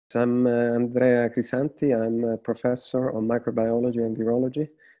I'm Andrea Crisanti. I'm a professor of microbiology and virology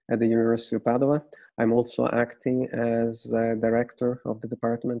at the University of Padua. I'm also acting as director of the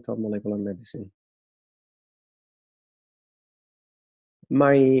Department of Molecular Medicine.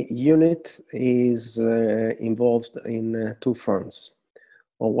 My unit is involved in two fronts.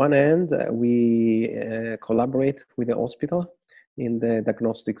 On one hand, we collaborate with the hospital in the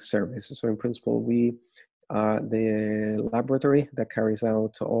diagnostic service. So in principle, we are the laboratory that carries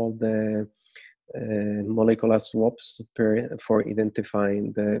out all the molecular swabs for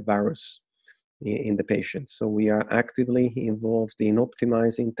identifying the virus in the patient. So we are actively involved in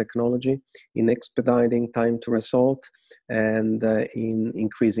optimizing technology, in expediting time to result, and in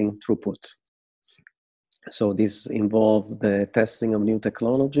increasing throughput. So this involves the testing of new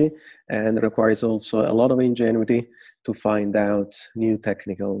technology and requires also a lot of ingenuity to find out new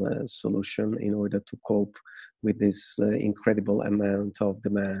technical solution in order to cope with this incredible amount of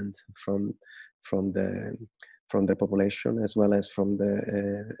demand from the population as well as from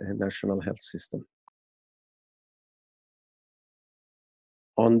the national health system.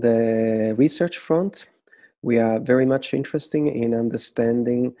 On the research front, we are very much interested in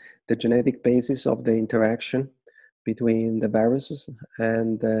understanding the genetic basis of the interaction between the viruses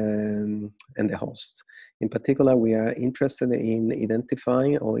and the host. In particular, we are interested in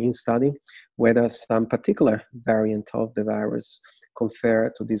identifying or in studying whether some particular variant of the virus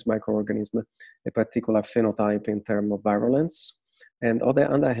confer to this microorganism a particular phenotype in terms of virulence. And on the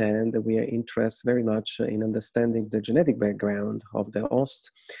other hand, we are interested very much in understanding the genetic background of the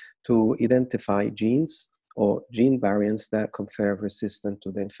host to identify genes or gene variants that confer resistance to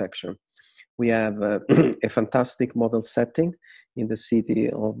the infection. We have a fantastic model setting in the city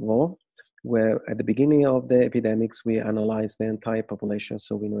of Vaud, where at the beginning of the epidemics, we analyzed the entire population,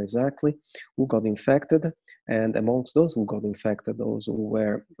 so we know exactly who got infected, and amongst those who got infected, those who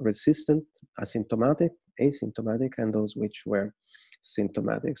were resistant, asymptomatic, asymptomatic, and those which were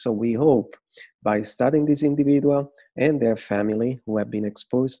symptomatic. So we hope by studying this individual and their family who have been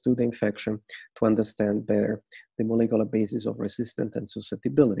exposed to the infection to understand better the molecular basis of resistance and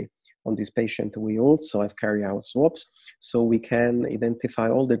susceptibility. On this patient, we also have carried out swabs, so we can identify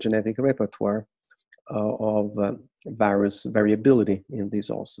all the genetic repertoire of virus variability in this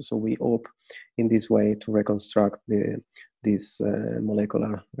host. So we hope in this way to reconstruct this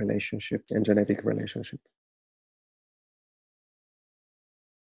molecular relationship and genetic relationship.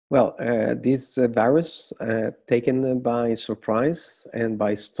 Well, this virus taken by surprise and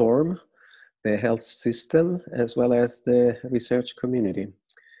by storm, the health system as well as the research community.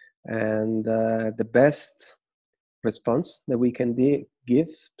 And the best response that we can give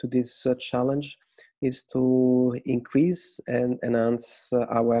to this challenge is to increase and enhance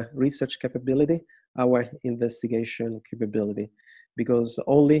our research capability, our investigation capability, because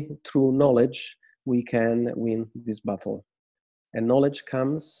only through knowledge we can win this battle. And knowledge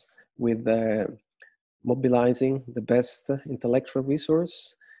comes with mobilizing the best intellectual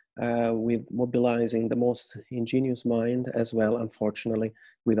resource, with mobilizing the most ingenious mind as well, unfortunately,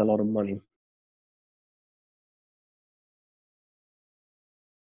 with a lot of money.